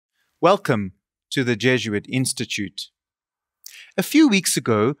Welcome to the Jesuit Institute. A few weeks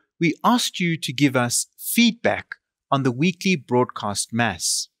ago, we asked you to give us feedback on the weekly broadcast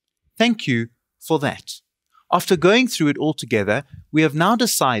Mass. Thank you for that. After going through it all together, we have now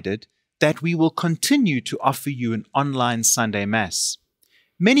decided that we will continue to offer you an online Sunday Mass.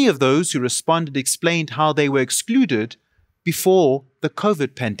 Many of those who responded explained how they were excluded before the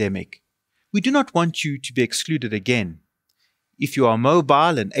COVID pandemic. We do not want you to be excluded again. If you are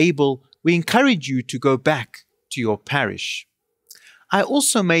mobile and able, we encourage you to go back to your parish. I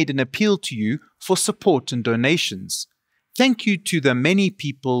also made an appeal to you for support and donations. Thank you to the many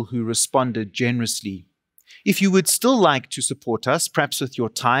people who responded generously. If you would still like to support us, perhaps with your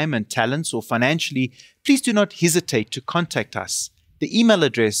time and talents or financially, please do not hesitate to contact us. The email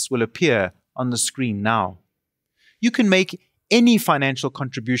address will appear on the screen now. You can make any financial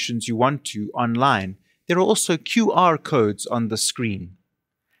contributions you want to online. There are also QR codes on the screen.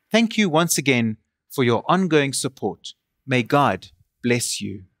 Thank you once again for your ongoing support. May God bless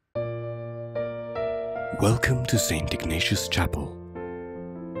you. Welcome to St. Ignatius Chapel.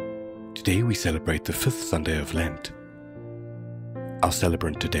 Today we celebrate the 5th Sunday of Lent. Our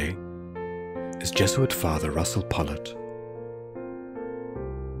celebrant today is Jesuit Father Russell Pollitt.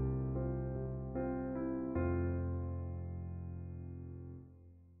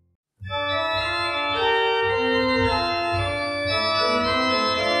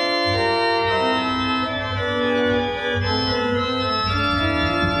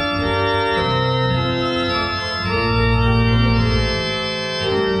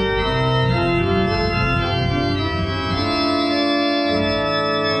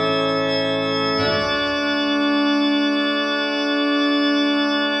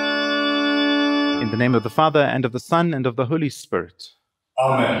 In the name of the Father, and of the Son, and of the Holy Spirit.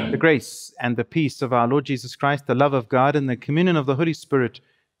 Amen. The grace and the peace of our Lord Jesus Christ, the love of God, and the communion of the Holy Spirit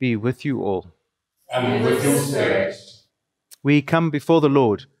be with you all. And with your spirit. We come before the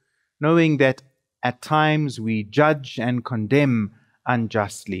Lord, knowing that at times we judge and condemn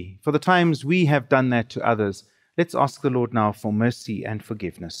unjustly. For the times we have done that to others, let's ask the Lord now for mercy and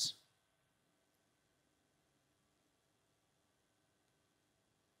forgiveness.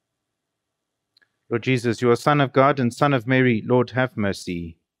 Lord Jesus, you are Son of God and Son of Mary. Lord, have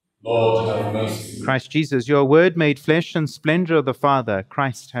mercy. Lord, have mercy. Christ Jesus, your Word made flesh and splendor of the Father.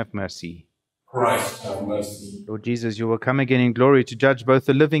 Christ, have mercy. Christ, have mercy. Lord Jesus, you will come again in glory to judge both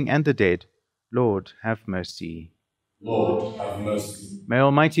the living and the dead. Lord, have mercy. Lord, have mercy. May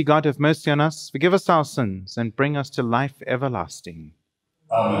Almighty God have mercy on us, forgive us our sins, and bring us to life everlasting.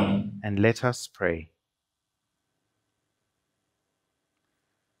 Amen. And let us pray.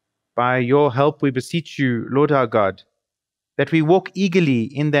 By your help we beseech you, Lord our God, that we walk eagerly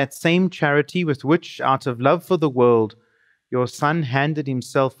in that same charity with which, out of love for the world, your Son handed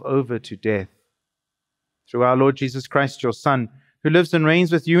himself over to death. Through our Lord Jesus Christ, your Son, who lives and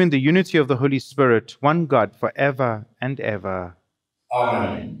reigns with you in the unity of the Holy Spirit, one God, for ever and ever.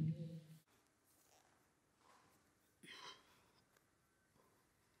 Amen.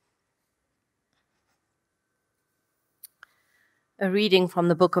 A reading from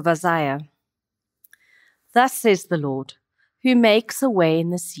the book of Isaiah. Thus says the Lord, who makes a way in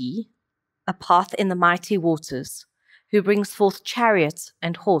the sea, a path in the mighty waters, who brings forth chariot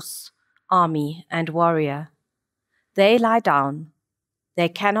and horse, army and warrior. They lie down, they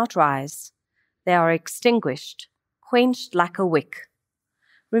cannot rise, they are extinguished, quenched like a wick.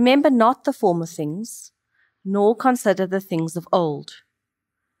 Remember not the former things, nor consider the things of old.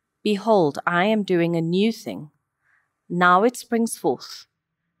 Behold, I am doing a new thing. Now it springs forth.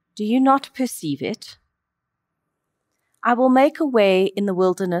 Do you not perceive it? I will make a way in the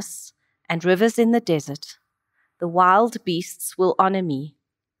wilderness and rivers in the desert. The wild beasts will honor me,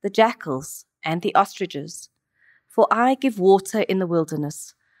 the jackals and the ostriches. For I give water in the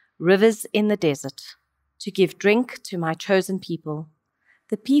wilderness, rivers in the desert, to give drink to my chosen people,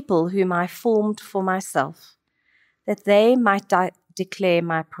 the people whom I formed for myself, that they might declare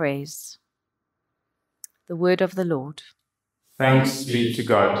my praise. The word of the Lord. Thanks be to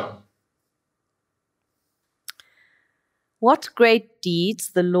God. What great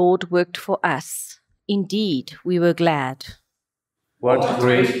deeds the Lord worked for us. Indeed, we were glad. What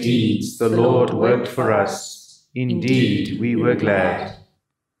great deeds the Lord worked for us. Indeed, we were glad.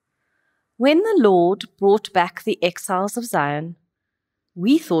 When the Lord brought back the exiles of Zion,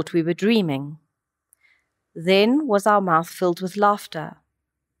 we thought we were dreaming. Then was our mouth filled with laughter,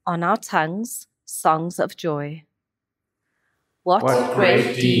 on our tongues songs of joy. What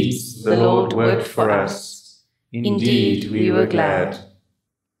great deeds the Lord worked for us. Indeed, we were glad.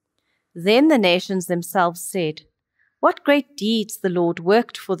 Then the nations themselves said, What great deeds the Lord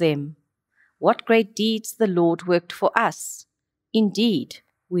worked for them! What great deeds the Lord worked for us! Indeed,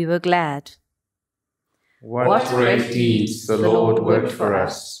 we were glad. What great deeds the Lord worked for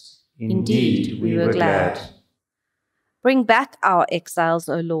us! Indeed, we were glad. Bring back our exiles,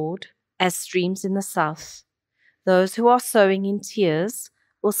 O Lord, as streams in the south. Those who are sowing in tears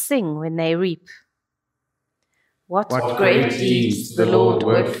will sing when they reap. What great deeds the Lord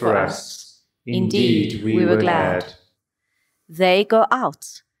worked for us! Indeed, we were glad. They go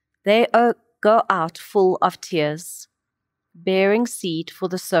out full of tears, bearing seed for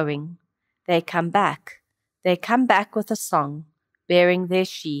the sowing. They come back with a song, bearing their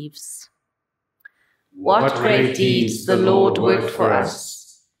sheaves. What great deeds the Lord worked for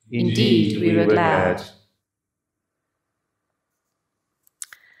us! Indeed, we were glad.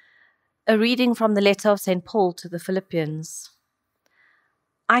 A reading from the letter of St. Paul to the Philippians.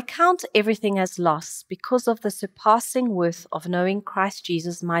 I count everything as loss because of the surpassing worth of knowing Christ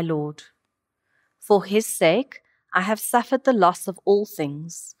Jesus my Lord. For his sake I have suffered the loss of all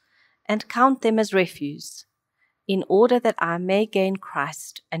things, and count them as refuse, in order that I may gain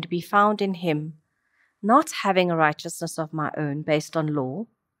Christ and be found in him, not having a righteousness of my own based on law,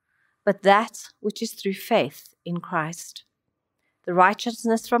 but that which is through faith in Christ, the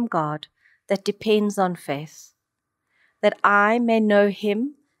righteousness from God that depends on faith, that I may know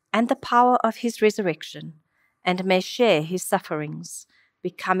him and the power of his resurrection, and may share his sufferings,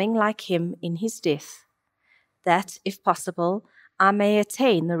 becoming like him in his death, that, if possible, I may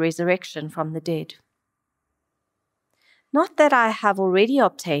attain the resurrection from the dead. Not that I have already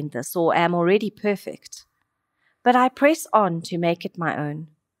obtained this or am already perfect, but I press on to make it my own,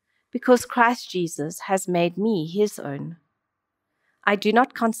 because Christ Jesus has made me his own. I do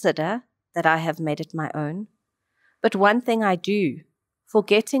not consider that I have made it my own, but one thing I do,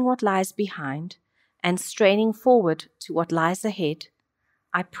 forgetting what lies behind and straining forward to what lies ahead,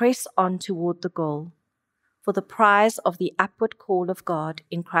 I press on toward the goal, for the prize of the upward call of God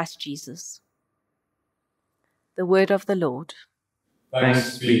in Christ Jesus. The word of the Lord.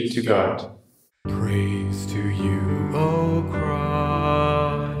 Thanks be to God. Praise to you, O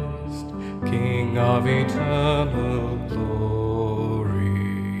Christ, King of eternal glory.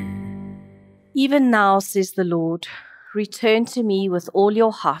 Even now, says the Lord, return to me with all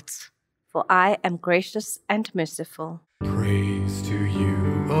your heart, for I am gracious and merciful. Praise to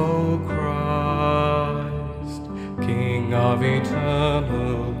you, O Christ, King of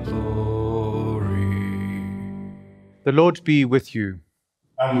eternal glory. The Lord be with you.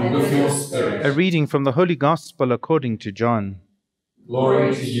 And with your spirit. A reading from the Holy Gospel according to John.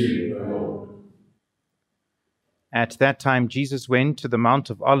 Glory to you, O Lord. At that time Jesus went to the Mount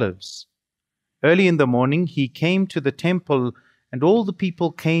of Olives. Early in the morning he came to the temple, and all the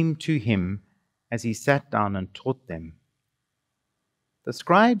people came to him as he sat down and taught them. The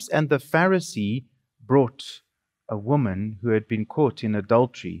scribes and the Pharisee brought a woman who had been caught in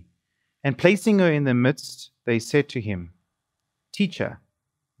adultery, and placing her in the midst, they said to him, "Teacher,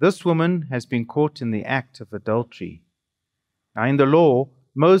 this woman has been caught in the act of adultery. Now in the law,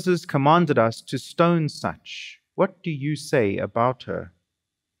 Moses commanded us to stone such. What do you say about her?"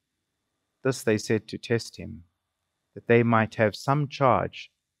 This they said to test him, that they might have some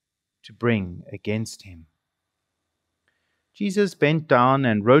charge to bring against him. Jesus bent down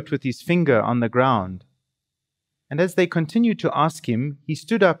and wrote with his finger on the ground. And as they continued to ask him, he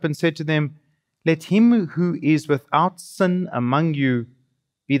stood up and said to them, "Let him who is without sin among you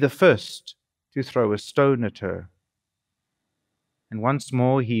be the first to throw a stone at her." And once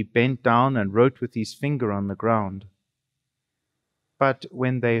more he bent down and wrote with his finger on the ground. But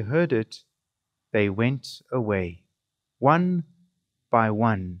when they heard it, they went away, one by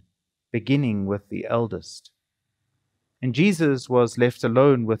one, beginning with the eldest. And Jesus was left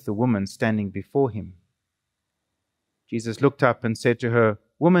alone with the woman standing before him. Jesus looked up and said to her,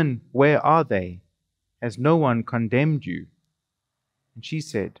 "Woman, where are they? Has no one condemned you?" And she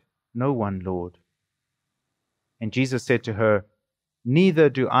said, "No one, Lord." And Jesus said to her, "Neither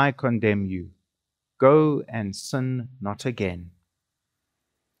do I condemn you. Go and sin not again."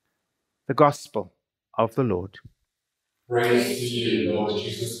 The Gospel of the Lord. Praise to you, Lord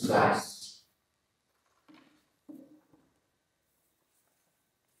Jesus Christ.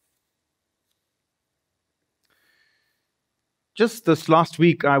 Just this last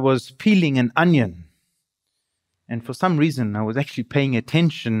week, I was peeling an onion. And for some reason, I was actually paying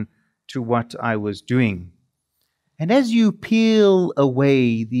attention to what I was doing. And as you peel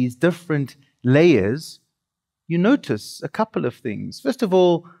away these different layers, you notice a couple of things. First of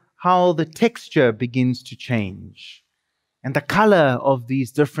all, how the texture begins to change, and the color of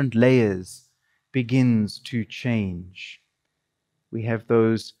these different layers begins to change. We have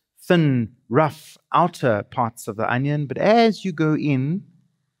those thin, rough outer parts of the onion, but as you go in,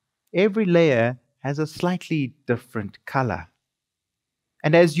 every layer has a slightly different color.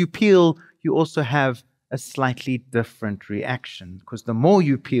 And as you peel, you also have a slightly different reaction, because the more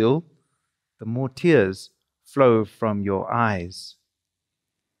you peel, the more tears flow from your eyes.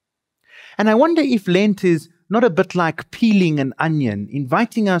 And I wonder if Lent is not a bit like peeling an onion,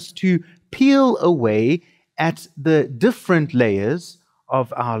 inviting us to peel away at the different layers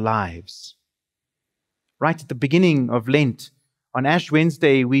of our lives. Right at the beginning of Lent, on Ash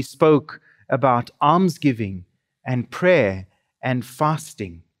Wednesday, we spoke about almsgiving and prayer and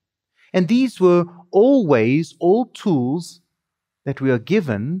fasting. And these were always all tools that we are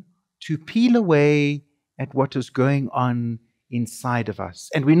given to peel away at what is going on inside of us.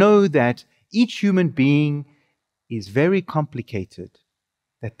 And we know that each human being is very complicated,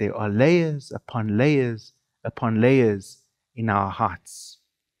 that there are layers upon layers upon layers in our hearts.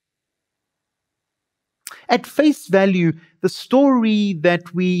 At face value, the story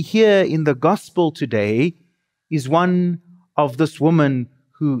that we hear in the gospel today is one of this woman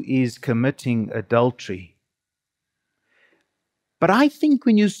who is committing adultery. But I think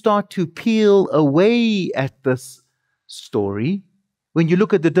when you start to peel away at this story, when you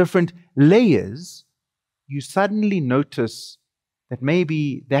look at the different layers, you suddenly notice that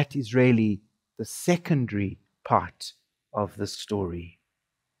maybe that is really the secondary part of the story.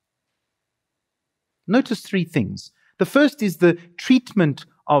 Notice three things. The first is the treatment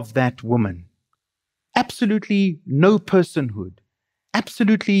of that woman. Absolutely no personhood,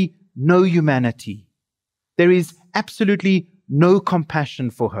 absolutely no humanity. There is absolutely no compassion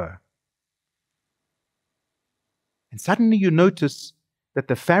for her. And suddenly you notice that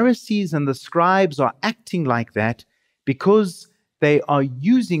the Pharisees and the scribes are acting like that because they are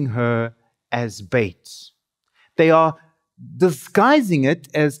using her as bait. They are disguising it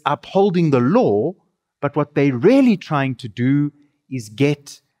as upholding the law, but what they're really trying to do is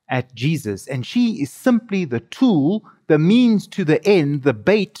get at Jesus. And she is simply the tool, the means to the end, the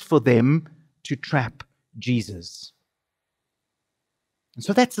bait for them to trap Jesus. And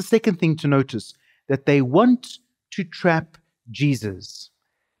so that's the second thing to notice, that they want to trap Jesus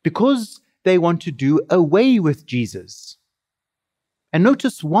because they want to do away with Jesus. And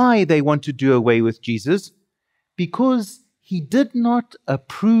notice why they want to do away with Jesus. Because he did not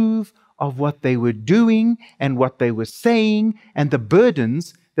approve of what they were doing and what they were saying and the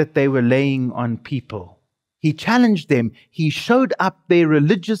burdens that they were laying on people. He challenged them. He showed up their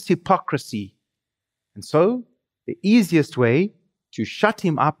religious hypocrisy. And so the easiest way to shut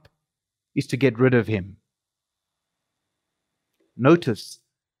him up is to get rid of him. Notice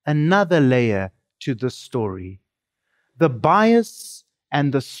another layer to this story. The bias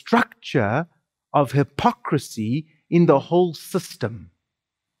and the structure of hypocrisy in the whole system.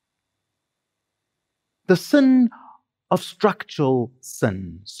 The sin of structural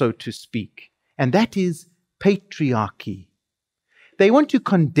sin, so to speak, and that is patriarchy. They want to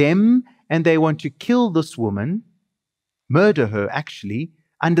condemn and they want to kill this woman, murder her actually,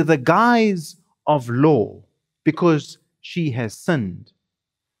 under the guise of law, because she has sinned.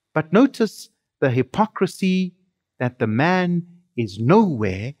 But notice the hypocrisy that the man is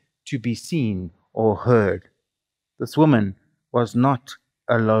nowhere to be seen or heard. This woman was not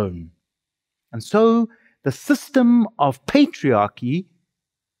alone. And so the system of patriarchy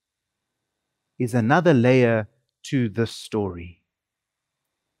is another layer to this story.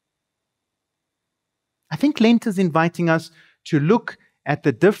 I think Lent is inviting us to look at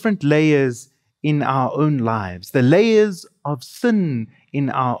the different layers in our own lives, the layers of sin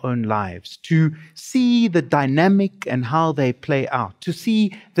in our own lives, to see the dynamic and how they play out, to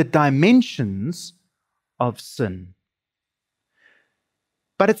see the dimensions of sin.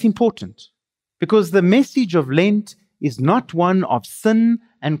 But it's important because the message of Lent is not one of sin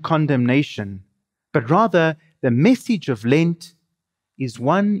and condemnation, but rather the message of Lent is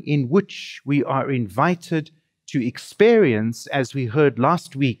one in which we are invited to experience, as we heard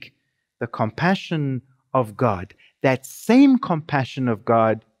last week, the compassion of God, that same compassion of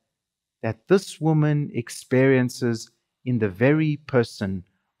God that this woman experiences in the very person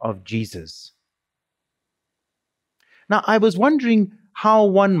of Jesus. Now, I was wondering how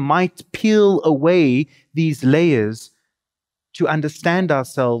one might peel away these layers to understand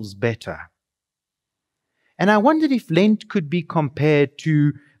ourselves better. And I wondered if Lent could be compared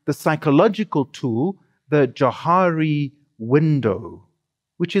to the psychological tool, the Johari window,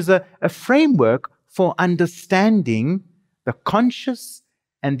 which is a framework for understanding the conscious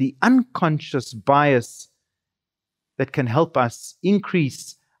and the unconscious bias that can help us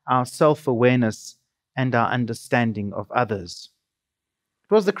increase our self-awareness and our understanding of others.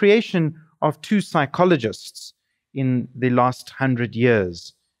 It was the creation of two psychologists in the last 100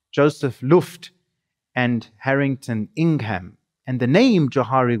 years, Joseph Luft and Harrington Ingham. And the name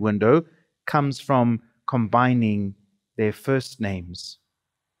Johari window comes from combining their first names.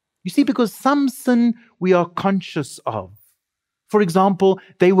 You see, because some sin we are conscious of. For example,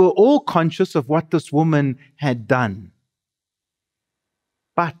 they were all conscious of what this woman had done.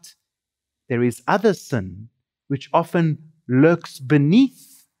 But there is other sin which often lurks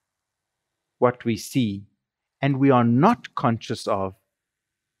beneath what we see and we are not conscious of,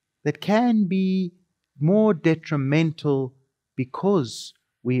 that can be more detrimental because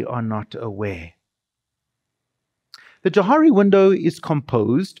we are not aware. The Johari window is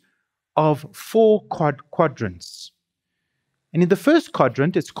composed of four quadrants. And in the first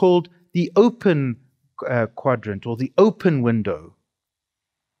quadrant, it's called the open quadrant, or the open window.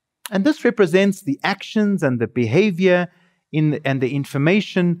 And this represents the actions and the behavior and the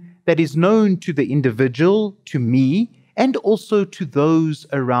information that is known to the individual, to me, and also to those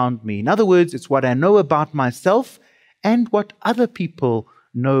around me. In other words, it's what I know about myself and what other people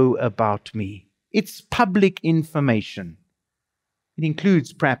know about me. It's public information. It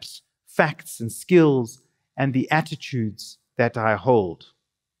includes perhaps facts and skills and the attitudes that I hold.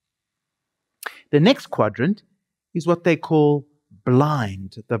 The next quadrant is what they call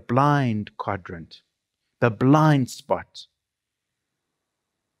blind, the blind quadrant, the blind spot.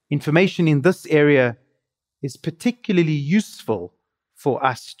 Information in this area is particularly useful for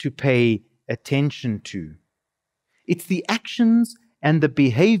us to pay attention to. It's the actions and the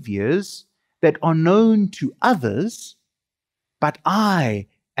behaviors that are known to others, but I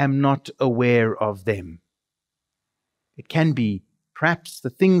am not aware of them. It can be perhaps the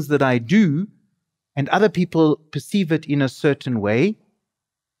things that I do and other people perceive it in a certain way,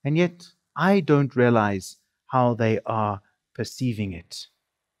 and yet I don't realize how they are perceiving it.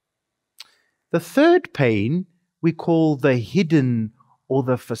 The third pane we call the hidden or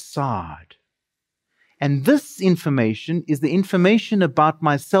the facade. And this information is the information about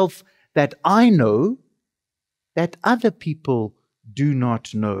myself that I know that other people do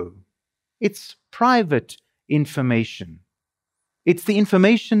not know. It's private information. It's the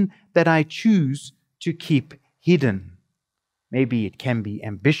information that I choose to keep hidden. Maybe it can be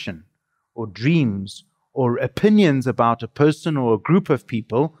ambition or dreams or opinions about a person or a group of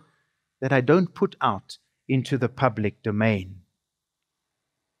people that I don't put out into the public domain.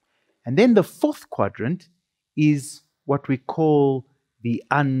 And then the fourth quadrant is what we call the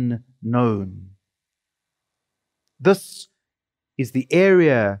unknown. This is the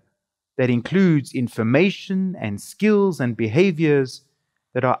area that includes information and skills and behaviors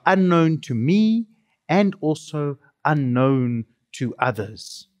that are unknown to me and also unknown to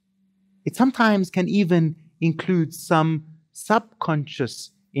others. It sometimes can even include some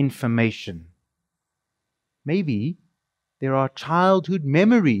subconscious information. Maybe there are childhood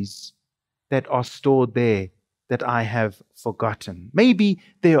memories that are stored there that I have forgotten. Maybe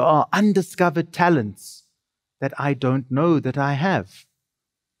there are undiscovered talents that I don't know that I have.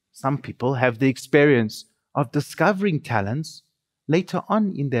 Some people have the experience of discovering talents later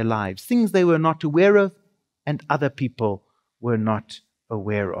on in their lives, things they were not aware of and other people were not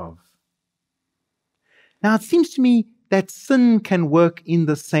aware of. Now, it seems to me that sin can work in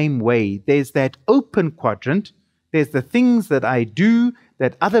the same way. There's that open quadrant. There's the things that I do,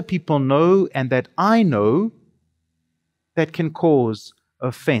 that other people know, and that I know that can cause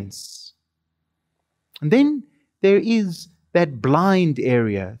offense. And then there is that blind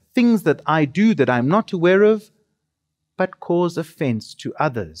area, things that I do that I'm not aware of, but cause offense to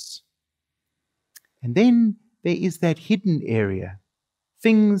others. And then there is that hidden area,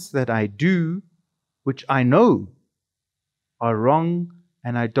 things that I do which I know are wrong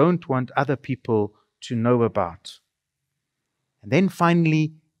and I don't want other people to know about. And then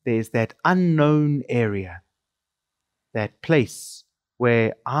finally, there's that unknown area, that place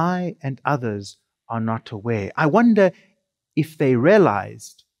where I and others are not aware. I wonder if they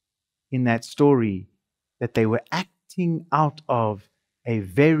realized in that story that they were acting out of a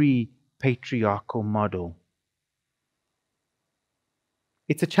very patriarchal model.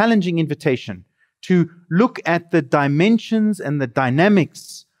 It's a challenging invitation to look at the dimensions and the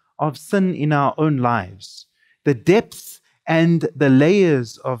dynamics of sin in our own lives, the depths and the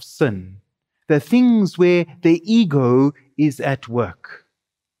layers of sin, the things where the ego is at work.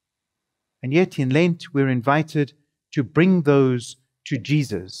 And yet in Lent, we're invited to bring those to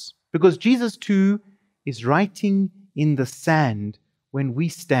Jesus, because Jesus too is writing in the sand when we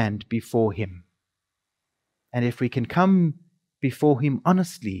stand before him. And if we can come before him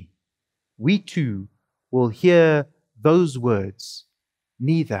honestly, we too will hear those words,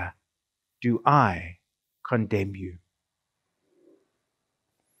 "Neither do I condemn you."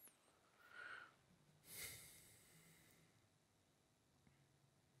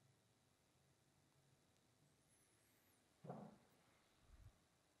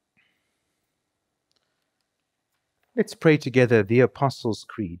 Let's pray together the Apostles'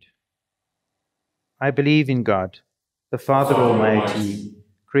 Creed. I believe in God, the Father Almighty,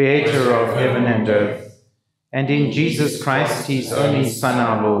 creator of heaven and earth, and in Jesus Christ, his only Son,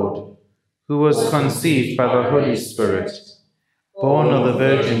 our Lord, who was conceived by the Holy Spirit, born of the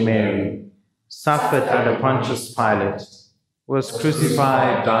Virgin Mary, suffered under Pontius Pilate, was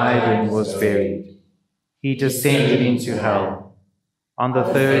crucified, died, and was buried. He descended into hell. On the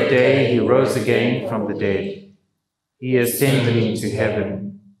third day he rose again from the dead. He ascended into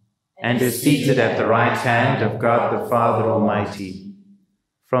heaven, and is seated at the right hand of God the Father Almighty.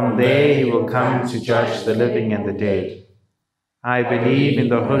 From there he will come to judge the living and the dead. I believe in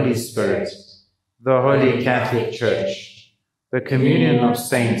the Holy Spirit, the Holy Catholic Church, the communion of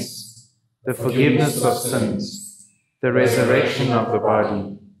saints, the forgiveness of sins, the resurrection of the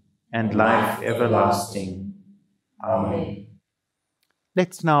body, and life everlasting. Amen.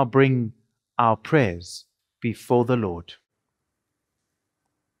 Let's now bring our prayers before the Lord.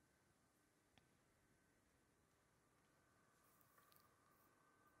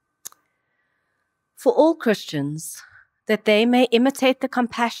 For all Christians, that they may imitate the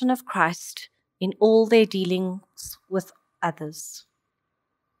compassion of Christ in all their dealings with others.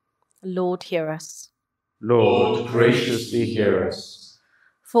 Lord, hear us. Lord, graciously hear us.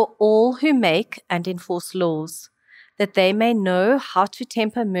 For all who make and enforce laws, that they may know how to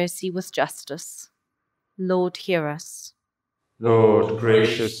temper mercy with justice. Lord, hear us. Lord,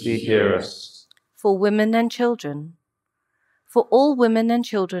 graciously hear us. For women and children, for all women and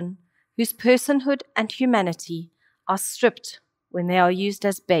children whose personhood and humanity are stripped when they are used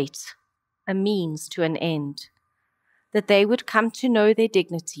as bait, a means to an end, that they would come to know their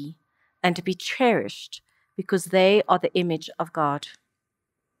dignity and be cherished because they are the image of God.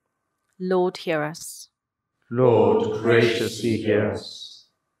 Lord, hear us. Lord, graciously hear us.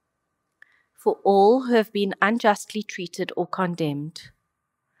 For all who have been unjustly treated or condemned,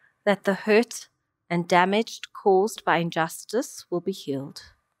 that the hurt and damage caused by injustice will be healed.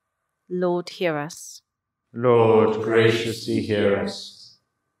 Lord, hear us. Lord, graciously hear us.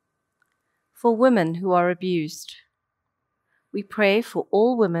 For women who are abused, we pray for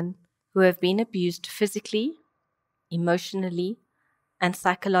all women who have been abused physically, emotionally, and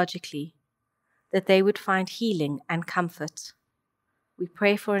psychologically, that they would find healing and comfort. We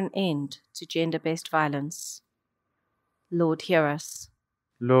pray for an end to gender-based violence. Lord, hear us.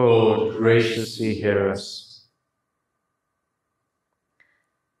 Lord, graciously hear us.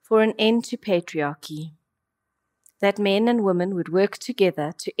 For an end to patriarchy, that men and women would work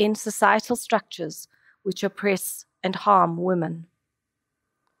together to end societal structures which oppress and harm women.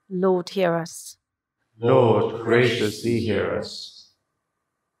 Lord, hear us. Lord, graciously hear us.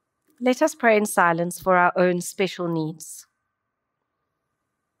 Let us pray in silence for our own special needs.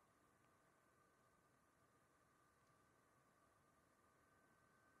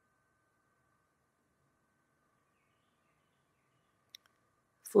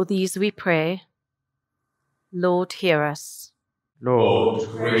 For these we pray. Lord, hear us. Lord,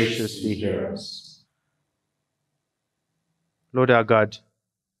 graciously hear us. Lord our God,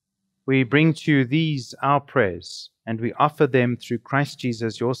 we bring to you these our prayers, and we offer them through Christ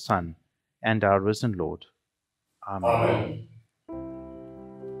Jesus, your Son, and our risen Lord. Amen. Amen.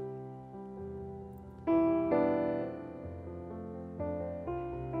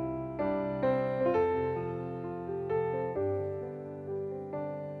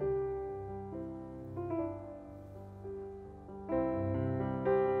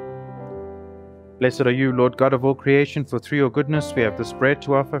 Blessed are you, Lord God of all creation, for through your goodness we have this bread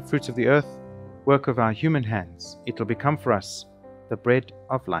to offer, fruits of the earth, work of our human hands. It will become for us the bread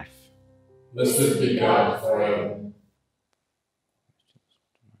of life. Blessed be God forever.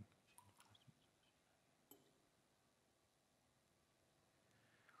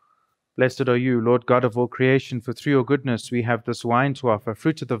 Blessed are you, Lord God of all creation, for through your goodness we have this wine to offer,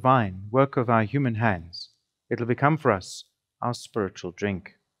 fruit of the vine, work of our human hands. It will become for us our spiritual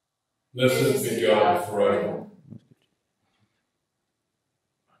drink. Blessed be God forever.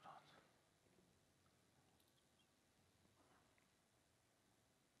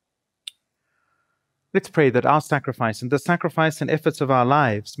 Let's pray that our sacrifice and the sacrifice and efforts of our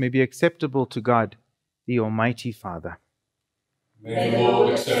lives may be acceptable to God, the Almighty Father. May the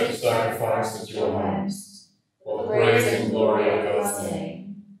Lord accept the sacrifice at your hands, for the praise and glory of God's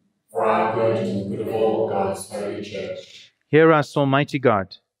name, for our good and the good of all God's holy church. Hear us, Almighty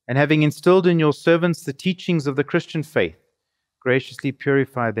God, and having instilled in your servants the teachings of the Christian faith, graciously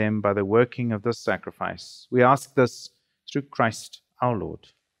purify them by the working of this sacrifice. We ask this through Christ our Lord.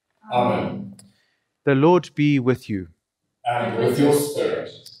 Amen. The Lord be with you. And with your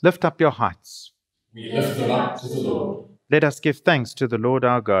spirit. Lift up your hearts. We lift them up to the Lord. Let us give thanks to the Lord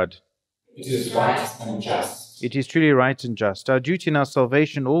our God. It is right and just. It is truly right and just, our duty and our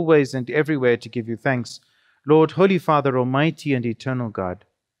salvation, always and everywhere to give you thanks, Lord, Holy Father, Almighty and eternal God.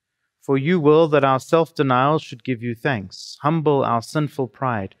 For you will that our self-denial should give you thanks, humble our sinful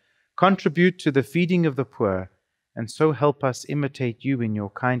pride, contribute to the feeding of the poor, and so help us imitate you in your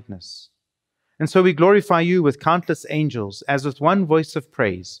kindness. And so we glorify you with countless angels, as with one voice of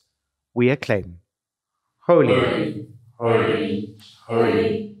praise we acclaim. Holy, Holy, holy,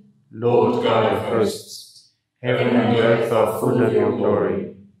 holy, Lord God of hosts, heaven and earth are full of your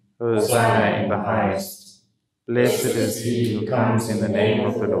glory. Hosanna in the highest. Blessed is he who comes in the name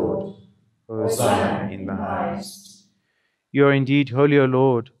of the Lord. Hosanna in the highest. You are indeed holy, O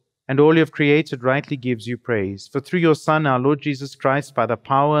Lord, and all you have created rightly gives you praise. For through your Son, our Lord Jesus Christ, by the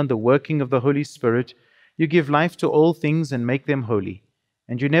power and the working of the Holy Spirit, you give life to all things and make them holy.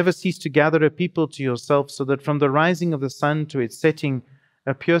 And you never cease to gather a people to yourself, so that from the rising of the sun to its setting,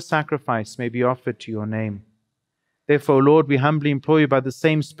 a pure sacrifice may be offered to your name. Therefore, Lord, we humbly implore you by the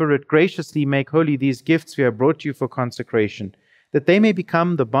same Spirit, graciously make holy these gifts we have brought you for consecration, that they may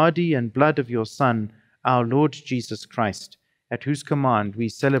become the body and blood of your Son, our Lord Jesus Christ, at whose command we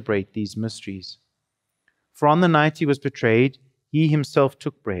celebrate these mysteries. For on the night he was betrayed, he himself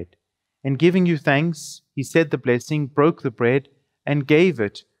took bread, and giving you thanks, he said the blessing, broke the bread, and gave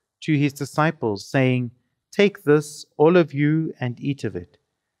it to his disciples, saying, Take this, all of you, and eat of it,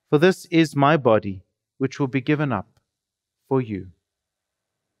 for this is my body, which will be given up for you.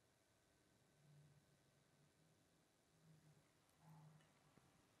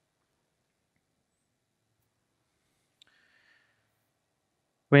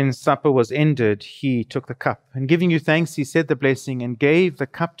 When supper was ended, he took the cup, and giving you thanks, he said the blessing, and gave the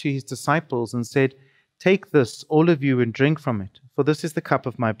cup to his disciples, and said, Take this, all of you, and drink from it, for this is the cup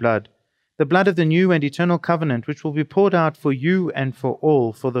of my blood, the blood of the new and eternal covenant, which will be poured out for you and for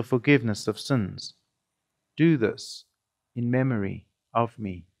all for the forgiveness of sins. Do this in memory of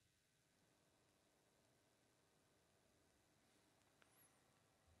me.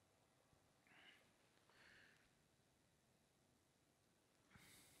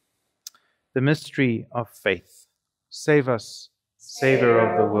 The mystery of faith. Save us, Saviour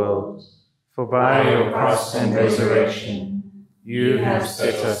of the world, for by your cross and resurrection you have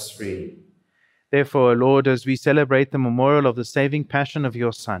set us free. Therefore, Lord, as we celebrate the memorial of the saving passion of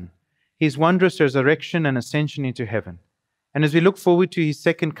your Son, his wondrous resurrection and ascension into heaven, and as we look forward to his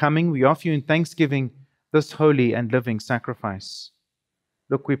second coming, we offer you in thanksgiving this holy and living sacrifice.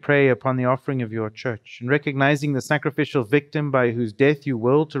 Look, we pray, upon the offering of your church, and recognizing the sacrificial victim by whose death you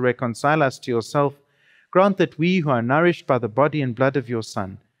willed to reconcile us to yourself, grant that we who are nourished by the body and blood of your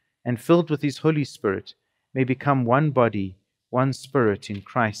Son, and filled with his Holy Spirit, may become one body, one spirit in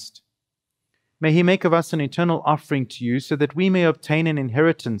Christ. May he make of us an eternal offering to you, so that we may obtain an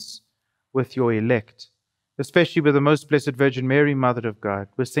inheritance with your elect, especially with the most blessed Virgin Mary, Mother of God,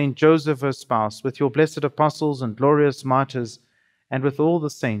 with Saint Joseph, her spouse, with your blessed apostles and glorious martyrs, and with all the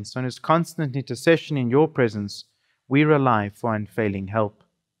saints, on whose constant intercession in your presence we rely for unfailing help.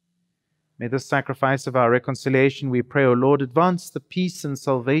 May this sacrifice of our reconciliation, we pray, O Lord, advance the peace and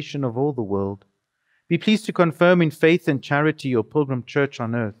salvation of all the world. Be pleased to confirm in faith and charity your pilgrim church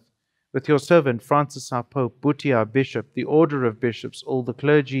on earth, with your servant Francis our Pope, Buti our Bishop, the order of bishops, all the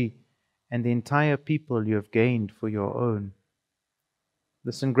clergy, and the entire people you have gained for your own.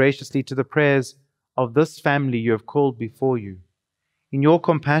 Listen graciously to the prayers of this family you have called before you. In your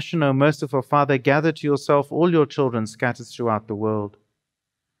compassion, O merciful Father, gather to yourself all your children scattered throughout the world.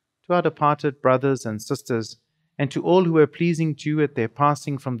 To our departed brothers and sisters, and to all who are pleasing to you at their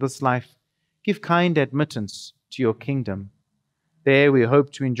passing from this life, give kind admittance to your kingdom. There we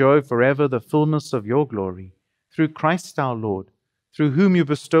hope to enjoy forever the fullness of your glory, through Christ our Lord, through whom you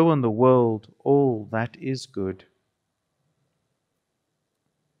bestow on the world all that is good.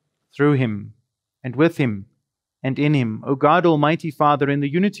 Through him, and with him, and in him, O God, Almighty Father, in the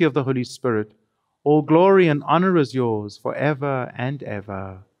unity of the Holy Spirit, all glory and honor is yours forever and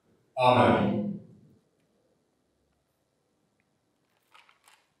ever. Amen.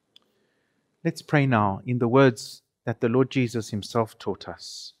 Let's pray now in the words that the Lord Jesus himself taught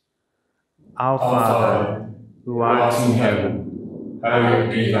us. Our Father, who art in heaven,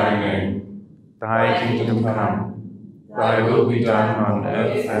 hallowed be thy name. Thy kingdom come, thy will be done on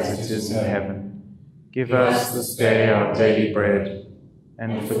earth as it is in heaven. Give us this day our daily bread,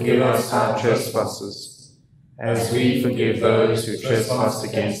 and forgive us our trespasses, as we forgive those who trespass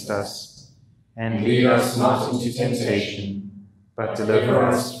against us. And lead us not into temptation, but deliver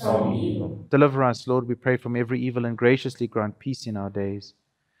us from evil. Deliver us, Lord, we pray, from every evil, and graciously grant peace in our days,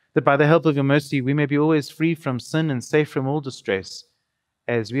 that by the help of your mercy we may be always free from sin and safe from all distress,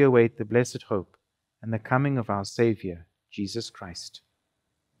 as we await the blessed hope and the coming of our Saviour, Jesus Christ.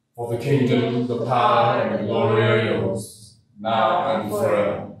 For the kingdom, the power, and the glory are yours, now and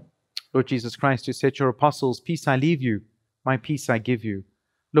forever. Lord Jesus Christ, who said to your apostles, "Peace I leave you, my peace I give you,"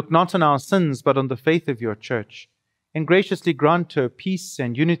 look not on our sins, but on the faith of your church, and graciously grant her peace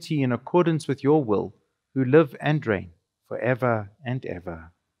and unity in accordance with your will, who live and reign forever and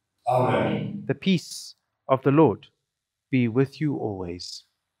ever. Amen. The peace of the Lord be with you always.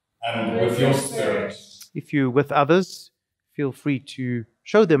 And with your spirit. If you with others, feel free to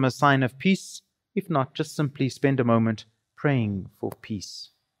show them a sign of peace. If not, just simply spend a moment praying for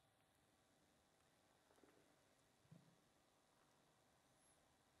peace.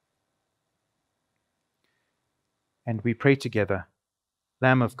 And we pray together.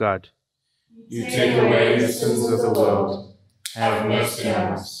 Lamb of God, you take away the sins of the world. Have mercy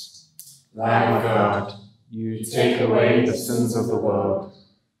on us. Lamb of God, you take away the sins of the world.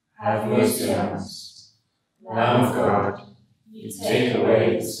 Have mercy on us. Lamb of God, you take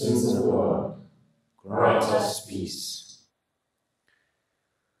away the sins of the world. Grant us peace.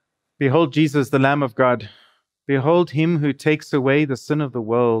 Behold Jesus, the Lamb of God. Behold him who takes away the sin of the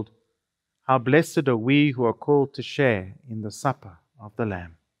world. How blessed are we who are called to share in the supper of the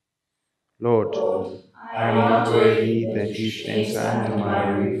Lamb. Lord, I am not worthy that you should enter under my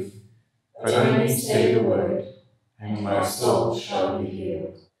roof, but only say the word, and my soul shall be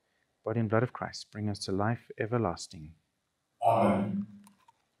healed. Body and blood of Christ, bring us to life everlasting. Amen.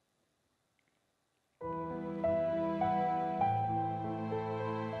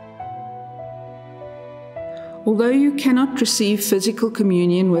 Although you cannot receive physical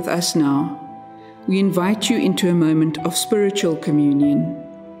communion with us now, we invite you into a moment of spiritual communion.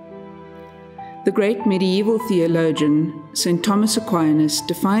 The great medieval theologian, St. Thomas Aquinas,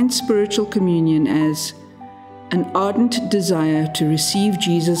 defined spiritual communion as an ardent desire to receive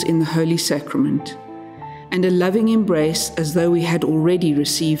Jesus in the Holy Sacrament, and a loving embrace as though we had already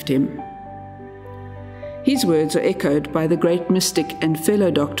received him. His words are echoed by the great mystic and fellow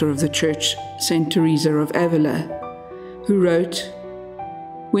doctor of the Church, St. Teresa of Avila, who wrote,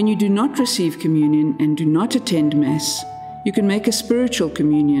 "When you do not receive communion and do not attend Mass, you can make a spiritual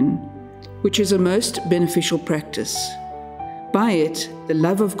communion, which is a most beneficial practice. By it, the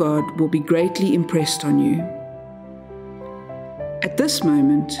love of God will be greatly impressed on you." At this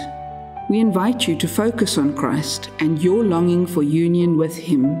moment, we invite you to focus on Christ and your longing for union with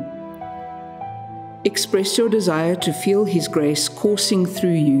him. Express your desire to feel his grace coursing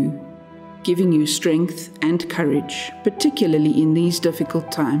through you, giving you strength and courage, particularly in these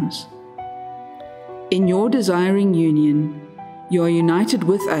difficult times. In your desiring union, you are united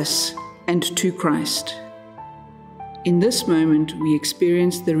with us and to Christ. In this moment, we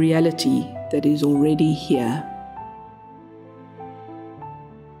experience the reality that is already here.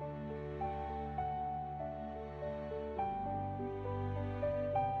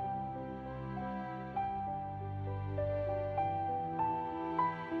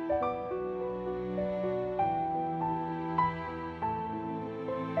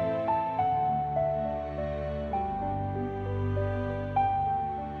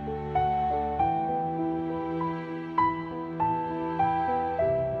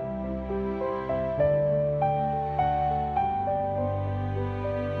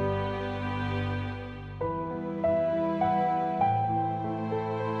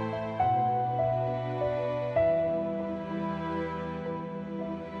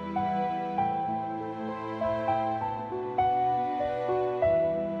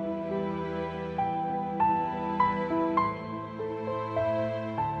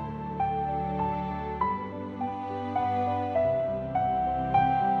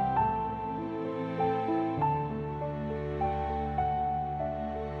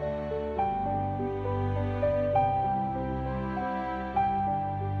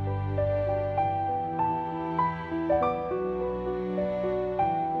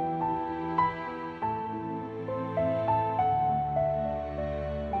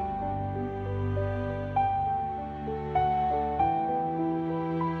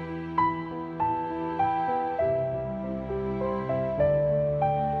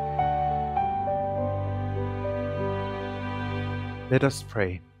 Let us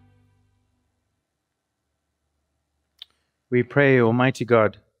pray. We pray, Almighty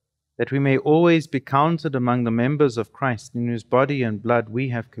God, that we may always be counted among the members of Christ, in whose body and blood we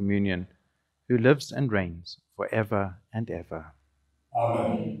have communion, who lives and reigns forever and ever.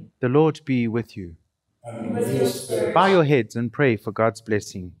 Amen. The Lord be with you. And with your spirit. Bow your heads and pray for God's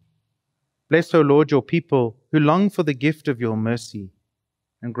blessing. Bless, O Lord, your people who long for the gift of your mercy,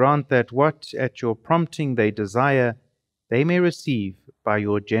 and grant that what at your prompting they desire, they may receive by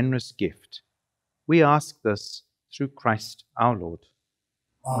your generous gift. We ask this through Christ our Lord.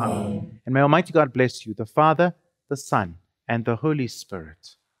 Amen. And may Almighty God bless you, the Father, the Son, and the Holy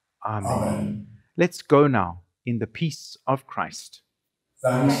Spirit. Amen. Amen. Let's go now in the peace of Christ.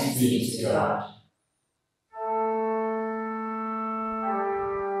 Thanks be to God.